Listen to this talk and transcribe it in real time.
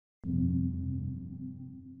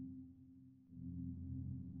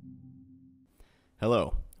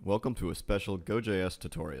Hello, welcome to a special GoJS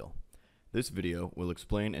tutorial. This video will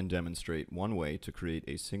explain and demonstrate one way to create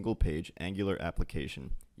a single-page Angular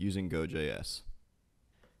application using GoJS.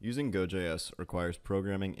 Using GoJS requires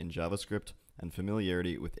programming in JavaScript and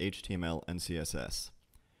familiarity with HTML and CSS.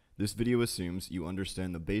 This video assumes you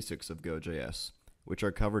understand the basics of GoJS, which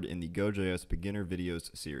are covered in the GoJS Beginner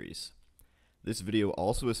Videos series. This video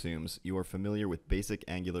also assumes you are familiar with basic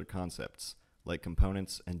Angular concepts, like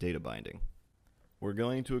components and data binding. We're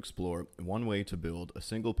going to explore one way to build a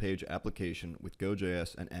single-page application with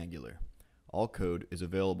GoJS and Angular. All code is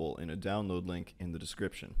available in a download link in the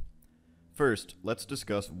description. First, let's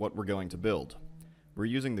discuss what we're going to build. We're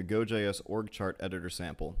using the GoJS OrgChart editor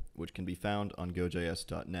sample, which can be found on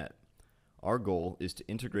gojs.net. Our goal is to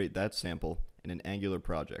integrate that sample in an Angular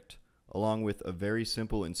project, along with a very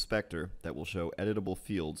simple inspector that will show editable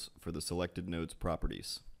fields for the selected node's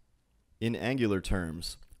properties. In Angular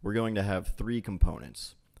terms, we're going to have three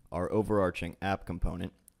components: our overarching app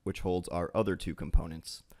component, which holds our other two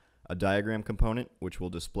components, a diagram component, which will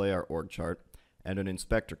display our org chart, and an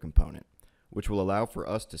inspector component, which will allow for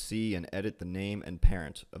us to see and edit the name and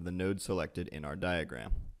parent of the node selected in our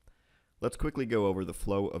diagram. Let's quickly go over the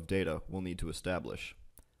flow of data we'll need to establish.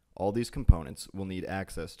 All these components will need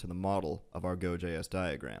access to the model of our GoJS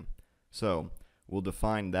diagram, so we'll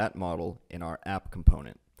define that model in our app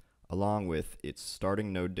component, along with its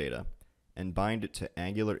starting node data, and bind it to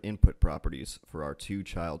Angular input properties for our two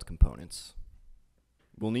child components.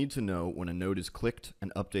 We'll need to know when a node is clicked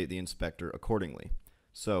and update the inspector accordingly.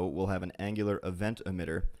 So we'll have an Angular event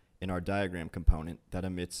emitter in our diagram component that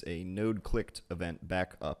emits a node clicked event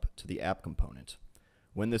back up to the app component.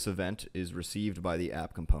 When this event is received by the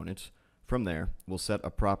app component, from there we'll set a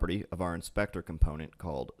property of our inspector component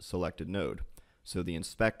called selected node, so the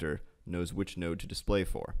inspector knows which node to display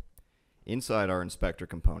for. Inside our inspector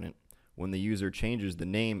component, when the user changes the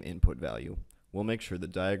name input value, we'll make sure the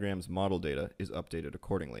diagram's model data is updated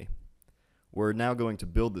accordingly. We're now going to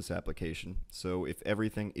build this application, so if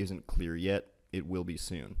everything isn't clear yet, it will be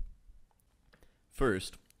soon.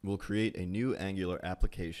 First, we'll create a new Angular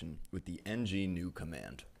application with the ng-new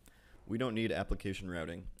command. We don't need application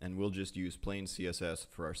routing, and we'll just use plain CSS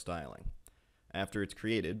for our styling. After it's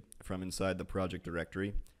created, from inside the project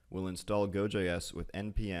directory, we'll install GoJS with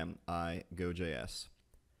npm I GoJS.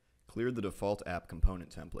 Clear the default app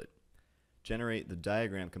component template. Generate the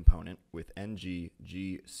diagram component with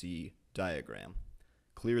ng-gc diagram.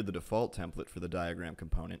 Clear the default template for the diagram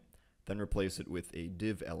component, then replace it with a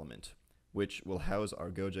div element, which will house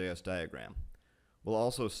our GoJS diagram. We'll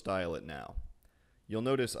also style it now. You'll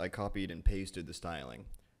notice I copied and pasted the styling.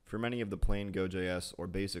 For many of the plain GoJS or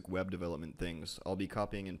basic web development things, I'll be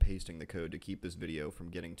copying and pasting the code to keep this video from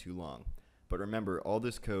getting too long. But remember, all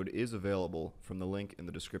this code is available from the link in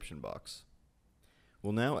the description box.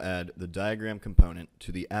 We'll now add the diagram component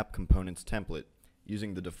to the app components template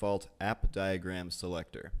using the default app diagram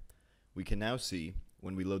selector. We can now see,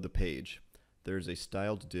 when we load the page, there is a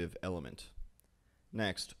styled div element.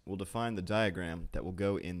 Next, we'll define the diagram that will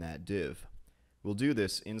go in that div. We'll do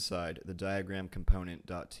this inside the diagram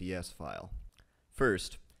component.ts file.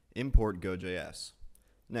 First, import GoJS.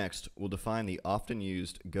 Next, we'll define the often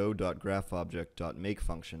used go.graphObject.make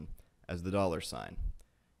function as the $sign.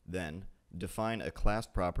 Then, define a class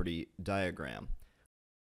property diagram.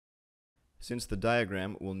 Since the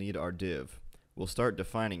diagram will need our div, we'll start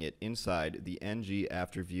defining it inside the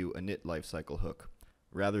ng-afterViewInit lifecycle hook,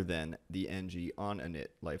 rather than the ng-onInit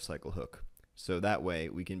lifecycle hook. So that way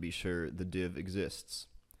we can be sure the div exists.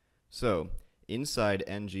 So, inside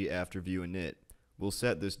ng-afterViewInit, we'll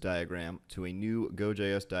set this diagram to a new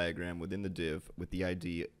GoJS diagram within the div with the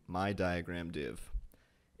ID myDiagramDiv.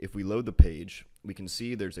 If we load the page, we can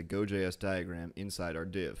see there's a GoJS diagram inside our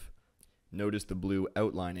div. Notice the blue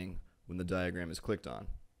outlining when the diagram is clicked on,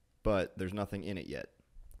 but there's nothing in it yet.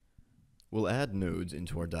 We'll add nodes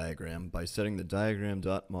into our diagram by setting the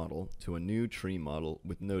diagram.model to a new tree model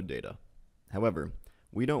with node data. However,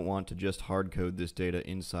 we don't want to just hard-code this data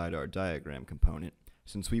inside our diagram component,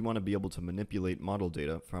 since we want to be able to manipulate model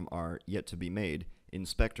data from our yet-to-be-made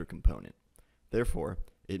inspector component. Therefore,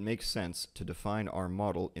 it makes sense to define our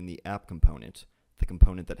model in the app component, the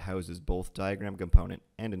component that houses both diagram component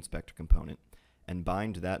and inspector component, and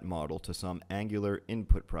bind that model to some Angular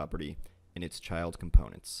input property in its child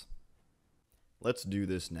components. Let's do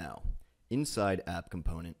this now. Inside app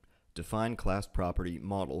component, define class property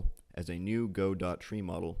model as a new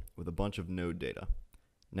go.treeModel with a bunch of node data.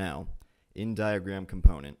 Now, in diagram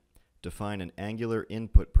component, define an Angular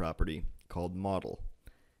input property called model.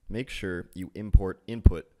 Make sure you import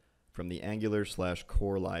input from the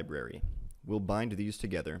Angular/core library. We'll bind these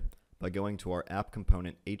together by going to our app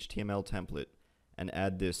component HTML template and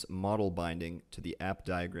add this model binding to the app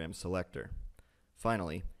diagram selector.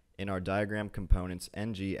 Finally, in our diagram component's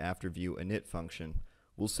ngAfterViewInit function,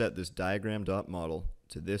 we'll set this diagram.model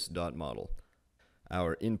to this .model,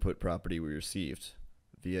 our input property we received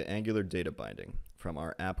via Angular data binding from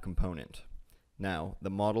our app component. Now, the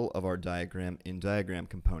model of our diagram in diagram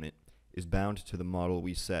component is bound to the model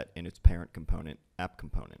we set in its parent component, app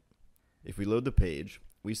component. If we load the page,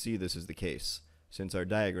 we see this is the case, since our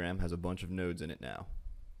diagram has a bunch of nodes in it now.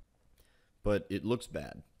 But it looks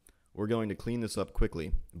bad. We're going to clean this up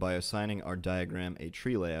quickly by assigning our diagram a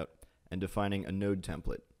tree layout and defining a node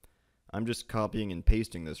template. I'm just copying and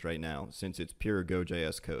pasting this right now since it's pure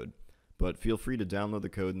GoJS code, but feel free to download the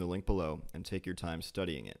code in the link below and take your time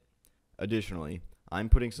studying it. Additionally, I'm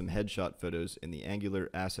putting some headshot photos in the Angular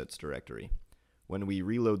assets directory. When we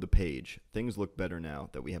reload the page, things look better now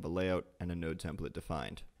that we have a layout and a node template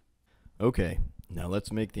defined. Okay, now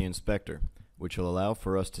let's make the inspector, which will allow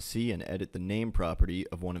for us to see and edit the name property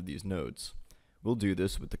of one of these nodes. We'll do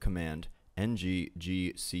this with the command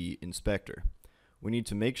ngGCInspector. We need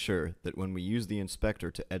to make sure that when we use the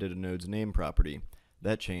inspector to edit a node's name property,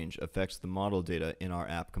 that change affects the model data in our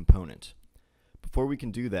app component. Before we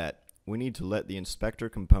can do that, we need to let the inspector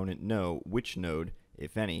component know which node,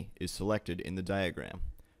 if any, is selected in the diagram.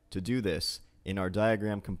 To do this, in our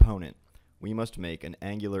diagram component, we must make an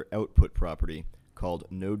Angular output property called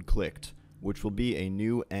nodeClicked, which will be a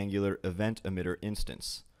new Angular event emitter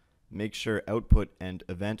instance. Make sure output and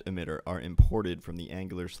event emitter are imported from the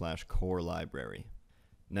Angular/core library.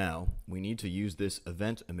 Now, we need to use this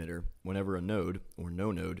event emitter whenever a node, or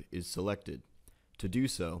no node, is selected. To do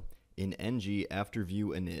so, in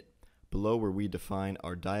ngAfterViewInit, below where we define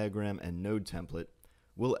our diagram and node template,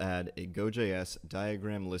 we'll add a GoJS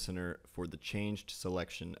diagram listener for the changed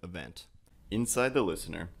selection event. Inside the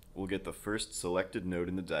listener, we'll get the first selected node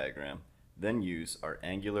in the diagram, then use our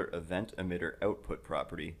Angular event emitter output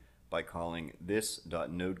property by calling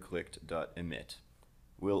this.nodeClicked.emit.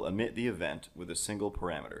 We'll emit the event with a single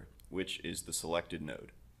parameter, which is the selected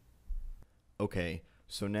node. Okay,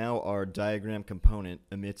 so now our diagram component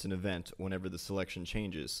emits an event whenever the selection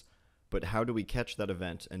changes, but how do we catch that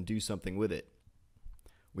event and do something with it?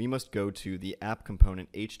 We must go to the app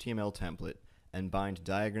component HTML template and bind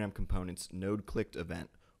diagram component's nodeClicked event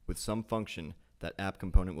with some function that app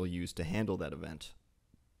component will use to handle that event.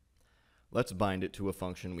 Let's bind it to a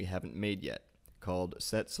function we haven't made yet, called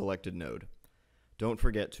setSelectedNode. Don't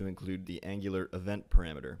forget to include the Angular event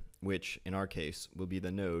parameter, which, in our case, will be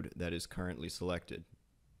the node that is currently selected.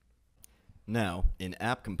 Now, in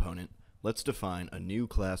app component, let's define a new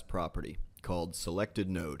class property called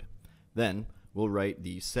selectedNode. Then, we'll write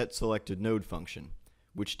the setSelectedNode function,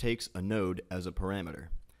 which takes a node as a parameter.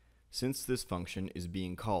 Since this function is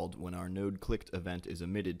being called when our nodeClicked event is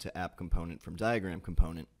emitted to app component from diagram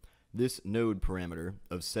component, this node parameter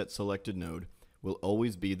of setSelectedNode will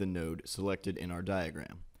always be the node selected in our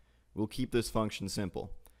diagram. We'll keep this function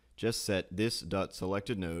simple. Just set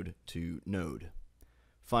this.selectedNode to node.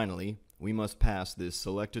 Finally, we must pass this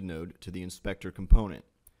selected node to the inspector component.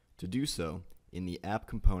 To do so, in the app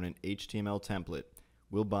component HTML template,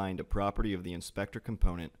 we'll bind a property of the inspector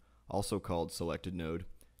component, also called selectedNode,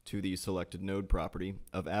 to the selectedNode property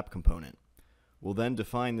of app component. We'll then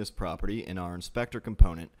define this property in our inspector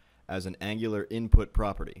component as an Angular input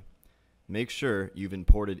property. Make sure you've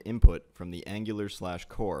imported input from the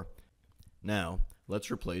Angular/core. Now, let's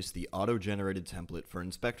replace the auto-generated template for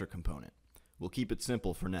inspector component. We'll keep it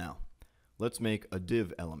simple for now. Let's make a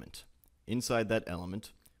div element. Inside that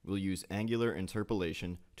element, we'll use Angular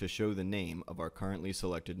interpolation to show the name of our currently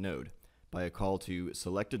selected node by a call to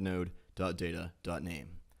selectedNode.data.name.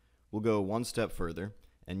 We'll go one step further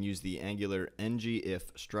and use the Angular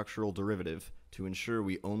ngIf structural derivative to ensure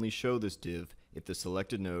we only show this div if the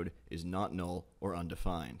selected node is not null or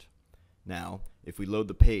undefined. Now, if we load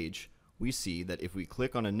the page, we see that if we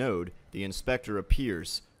click on a node, the inspector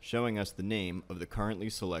appears, showing us the name of the currently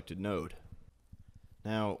selected node.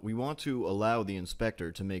 Now, we want to allow the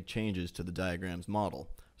inspector to make changes to the diagram's model,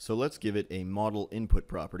 so let's give it a model input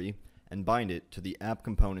property and bind it to the app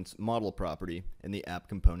component's model property in the app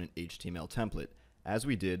component HTML template, as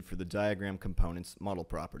we did for the diagram component's model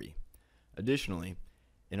property. Additionally,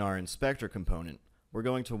 in our inspector component, we're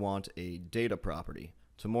going to want a data property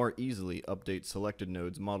to more easily update selected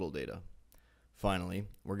node's model data. Finally,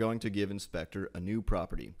 we're going to give inspector a new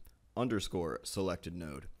property,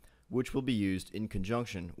 _selectedNode, which will be used in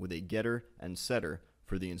conjunction with a getter and setter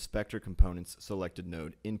for the inspector component's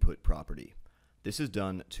selectedNode input property. This is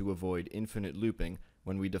done to avoid infinite looping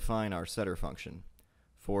when we define our setter function.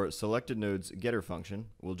 For selected node's getter function,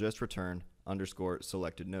 we'll just return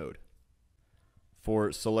 _selected node.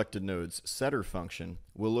 For selected node's setter function,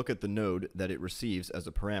 we'll look at the node that it receives as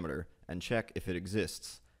a parameter and check if it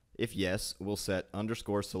exists. If yes, we'll set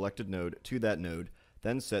 _selected node to that node,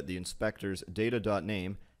 then set the inspector's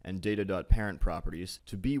data.name and data.parent properties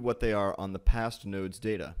to be what they are on the past node's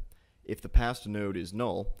data. If the past node is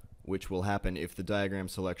null, which will happen if the diagram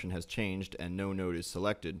selection has changed and no node is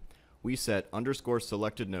selected, we set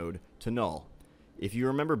 _selected node to null. If you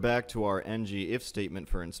remember back to our ng if statement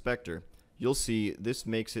for inspector, you'll see this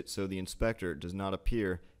makes it so the inspector does not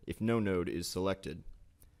appear if no node is selected.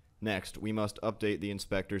 Next, we must update the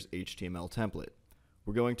inspector's HTML template.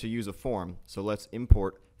 We're going to use a form, so let's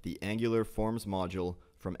import the Angular Forms module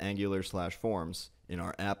from Angular/Forms in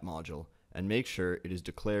our app module and make sure it is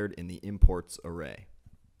declared in the imports array.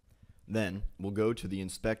 Then, we'll go to the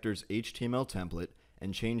inspector's HTML template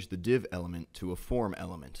and change the div element to a form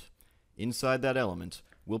element. Inside that element,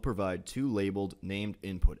 we'll provide two labeled named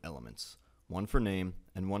input elements, one for name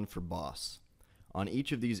and one for boss. On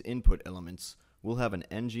each of these input elements, we'll have an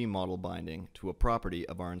ng model binding to a property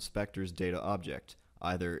of our inspector's data object,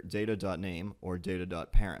 either data.name or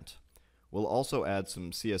data.parent. We'll also add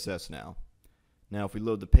some CSS now. Now if we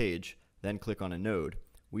load the page, then click on a node,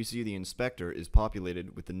 we see the inspector is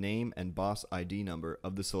populated with the name and boss ID number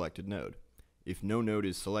of the selected node. If no node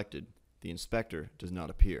is selected, the inspector does not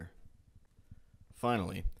appear.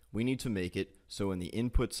 Finally, we need to make it so when the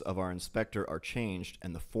inputs of our inspector are changed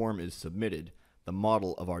and the form is submitted, the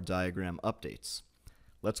model of our diagram updates.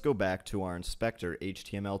 Let's go back to our inspector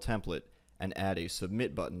HTML template and add a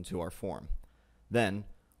submit button to our form. Then,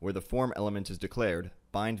 where the form element is declared,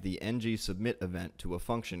 bind the ng submit event to a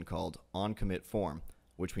function called onCommitForm,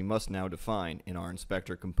 which we must now define in our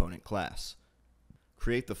inspector component class.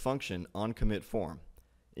 Create the function onCommitForm.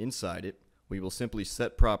 Inside it, we will simply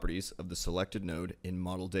set properties of the selected node in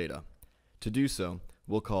model data. To do so,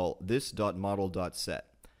 we'll call this.model.set.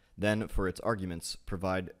 Then, for its arguments,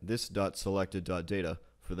 provide this.selected.data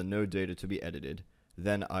for the node data to be edited,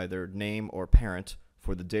 then either name or parent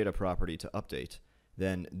for the data property to update,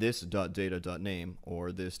 then this.data.name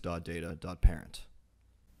or this.data.parent.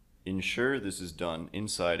 Ensure this is done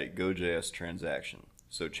inside a GoJS transaction,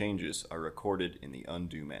 so changes are recorded in the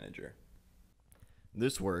undo manager.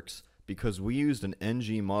 This works because we used an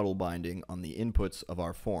ng model binding on the inputs of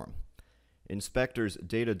our form. Inspector's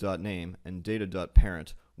data.name and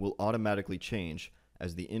data.parent will automatically change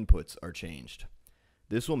as the inputs are changed.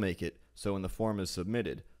 This will make it so when the form is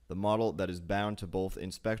submitted, the model that is bound to both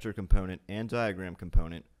inspector component and diagram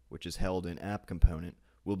component, which is held in app component,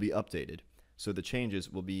 will be updated, so the changes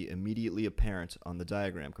will be immediately apparent on the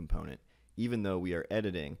diagram component, even though we are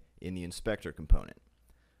editing in the inspector component.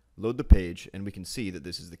 Load the page and we can see that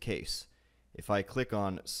this is the case. If I click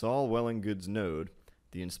on Saul Wellinggood's node,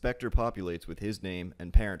 the inspector populates with his name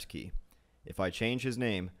and parent key. If I change his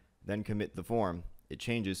name, then commit the form, it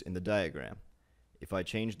changes in the diagram. If I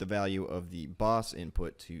change the value of the boss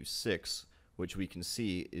input to 6, which we can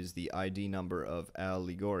see is the ID number of Al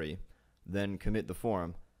Ligori, then commit the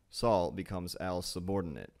form, Saul becomes Al's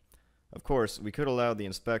subordinate. Of course, we could allow the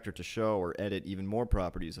inspector to show or edit even more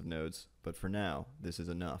properties of nodes, but for now, this is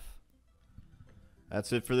enough.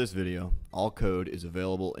 That's it for this video. All code is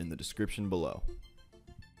available in the description below.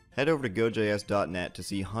 Head over to GoJS.net to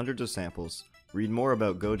see hundreds of samples, read more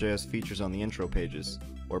about GoJS features on the intro pages,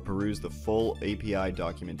 or peruse the full API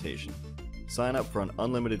documentation. Sign up for an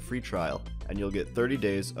unlimited free trial, and you'll get 30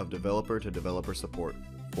 days of developer-to-developer support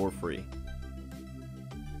for free.